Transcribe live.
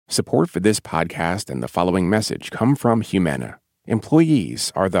Support for this podcast and the following message come from Humana.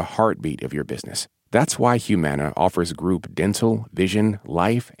 Employees are the heartbeat of your business. That's why Humana offers group dental, vision,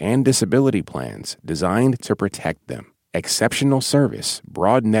 life, and disability plans designed to protect them. Exceptional service,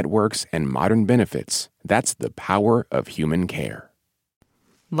 broad networks, and modern benefits. That's the power of human care.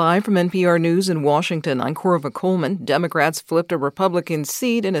 Live from NPR News in Washington, I'm Corva Coleman. Democrats flipped a Republican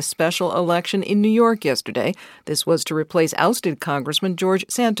seat in a special election in New York yesterday. This was to replace ousted Congressman George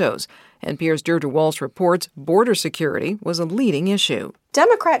Santos. NPR's Deirdre Walsh reports border security was a leading issue.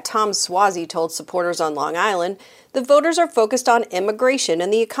 Democrat Tom Suozzi told supporters on Long Island the voters are focused on immigration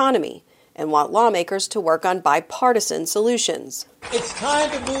and the economy and want lawmakers to work on bipartisan solutions. It's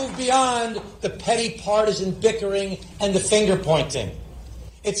time to move beyond the petty partisan bickering and the finger-pointing.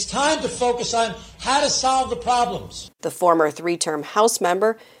 It's time to focus on how to solve the problems. The former three-term House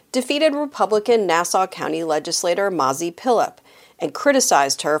member defeated Republican Nassau County legislator Mazi Pilip and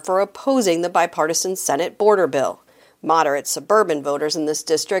criticized her for opposing the bipartisan Senate border bill. Moderate suburban voters in this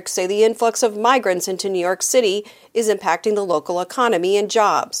district say the influx of migrants into New York City is impacting the local economy and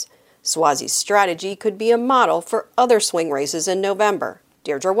jobs. Suozzi's strategy could be a model for other swing races in November.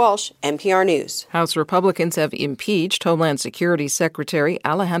 Deirdre Walsh, NPR News. House Republicans have impeached Homeland Security Secretary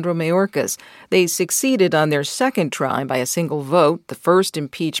Alejandro Mayorkas. They succeeded on their second try by a single vote. The first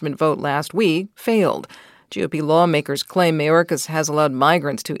impeachment vote last week failed. GOP lawmakers claim Mayorkas has allowed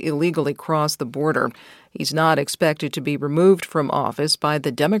migrants to illegally cross the border. He's not expected to be removed from office by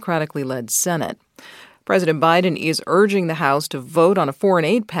the democratically led Senate. President Biden is urging the House to vote on a foreign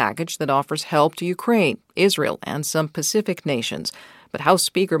aid package that offers help to Ukraine, Israel, and some Pacific nations. But House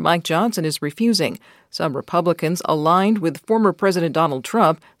Speaker Mike Johnson is refusing. Some Republicans aligned with former President Donald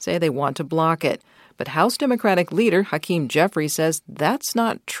Trump say they want to block it. But House Democratic leader Hakeem Jeffries says that's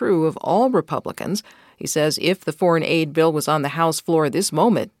not true of all Republicans. He says if the foreign aid bill was on the House floor this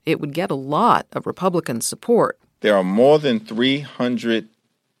moment, it would get a lot of Republican support. There are more than 300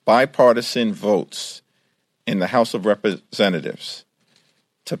 bipartisan votes in the House of Representatives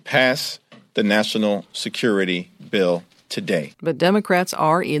to pass the national security bill today. But Democrats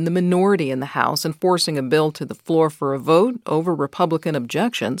are in the minority in the House, and forcing a bill to the floor for a vote over Republican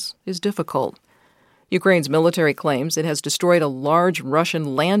objections is difficult. Ukraine's military claims it has destroyed a large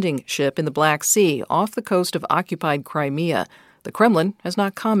Russian landing ship in the Black Sea off the coast of occupied Crimea. The Kremlin has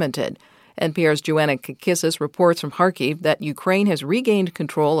not commented. NPR's Joanna Kakissis reports from Kharkiv that Ukraine has regained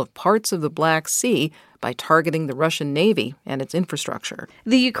control of parts of the Black Sea by targeting the Russian Navy and its infrastructure.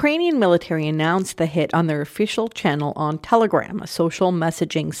 The Ukrainian military announced the hit on their official channel on Telegram, a social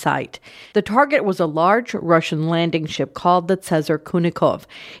messaging site. The target was a large Russian landing ship called the Tsezar Kunikov.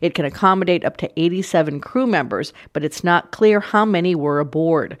 It can accommodate up to 87 crew members, but it's not clear how many were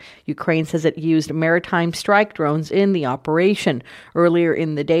aboard. Ukraine says it used maritime strike drones in the operation. Earlier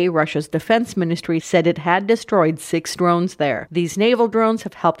in the day, Russia's defense ministry said it had destroyed 6 drones there. These naval drones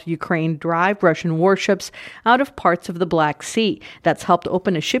have helped Ukraine drive Russian warships out of parts of the Black Sea. That's helped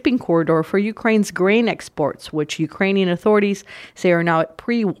open a shipping corridor for Ukraine's grain exports, which Ukrainian authorities say are now at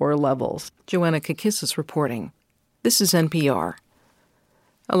pre-war levels. Joanna Kakissis reporting. This is NPR.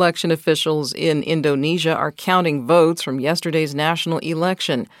 Election officials in Indonesia are counting votes from yesterday's national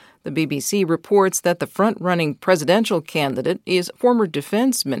election. The BBC reports that the front-running presidential candidate is former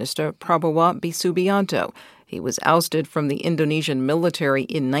Defense Minister Prabowo Subianto. He was ousted from the Indonesian military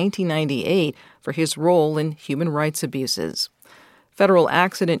in 1998 for his role in human rights abuses. Federal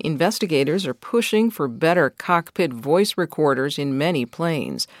accident investigators are pushing for better cockpit voice recorders in many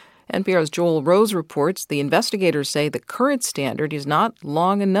planes. NPR's Joel Rose reports the investigators say the current standard is not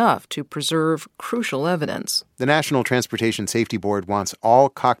long enough to preserve crucial evidence. The National Transportation Safety Board wants all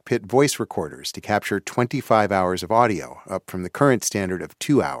cockpit voice recorders to capture 25 hours of audio, up from the current standard of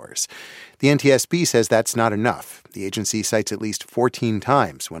 2 hours. The NTSB says that's not enough. The agency cites at least 14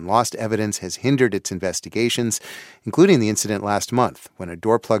 times when lost evidence has hindered its investigations, including the incident last month when a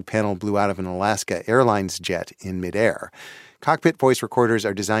door plug panel blew out of an Alaska Airlines jet in midair. Cockpit voice recorders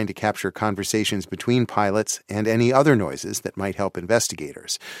are designed to capture conversations between pilots and any other noises that might help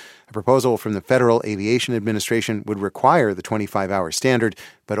investigators. A proposal from the Federal Aviation Administration would require the 25-hour standard,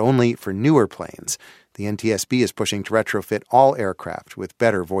 but only for newer planes. The NTSB is pushing to retrofit all aircraft with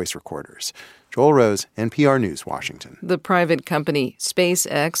better voice recorders. Joel Rose, NPR News, Washington. The private company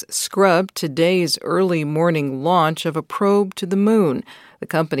SpaceX scrubbed today's early morning launch of a probe to the moon. The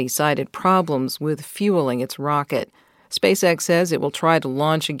company cited problems with fueling its rocket. SpaceX says it will try to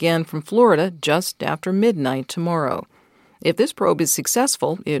launch again from Florida just after midnight tomorrow. If this probe is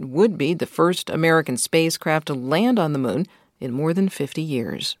successful, it would be the first American spacecraft to land on the moon in more than 50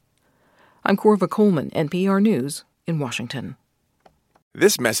 years. I'm Corva Coleman, NPR News in Washington.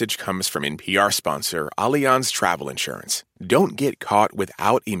 This message comes from NPR sponsor Allianz Travel Insurance. Don't get caught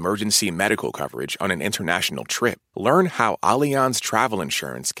without emergency medical coverage on an international trip. Learn how Allianz Travel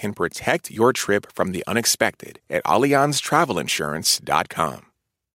Insurance can protect your trip from the unexpected at AllianzTravelInsurance.com.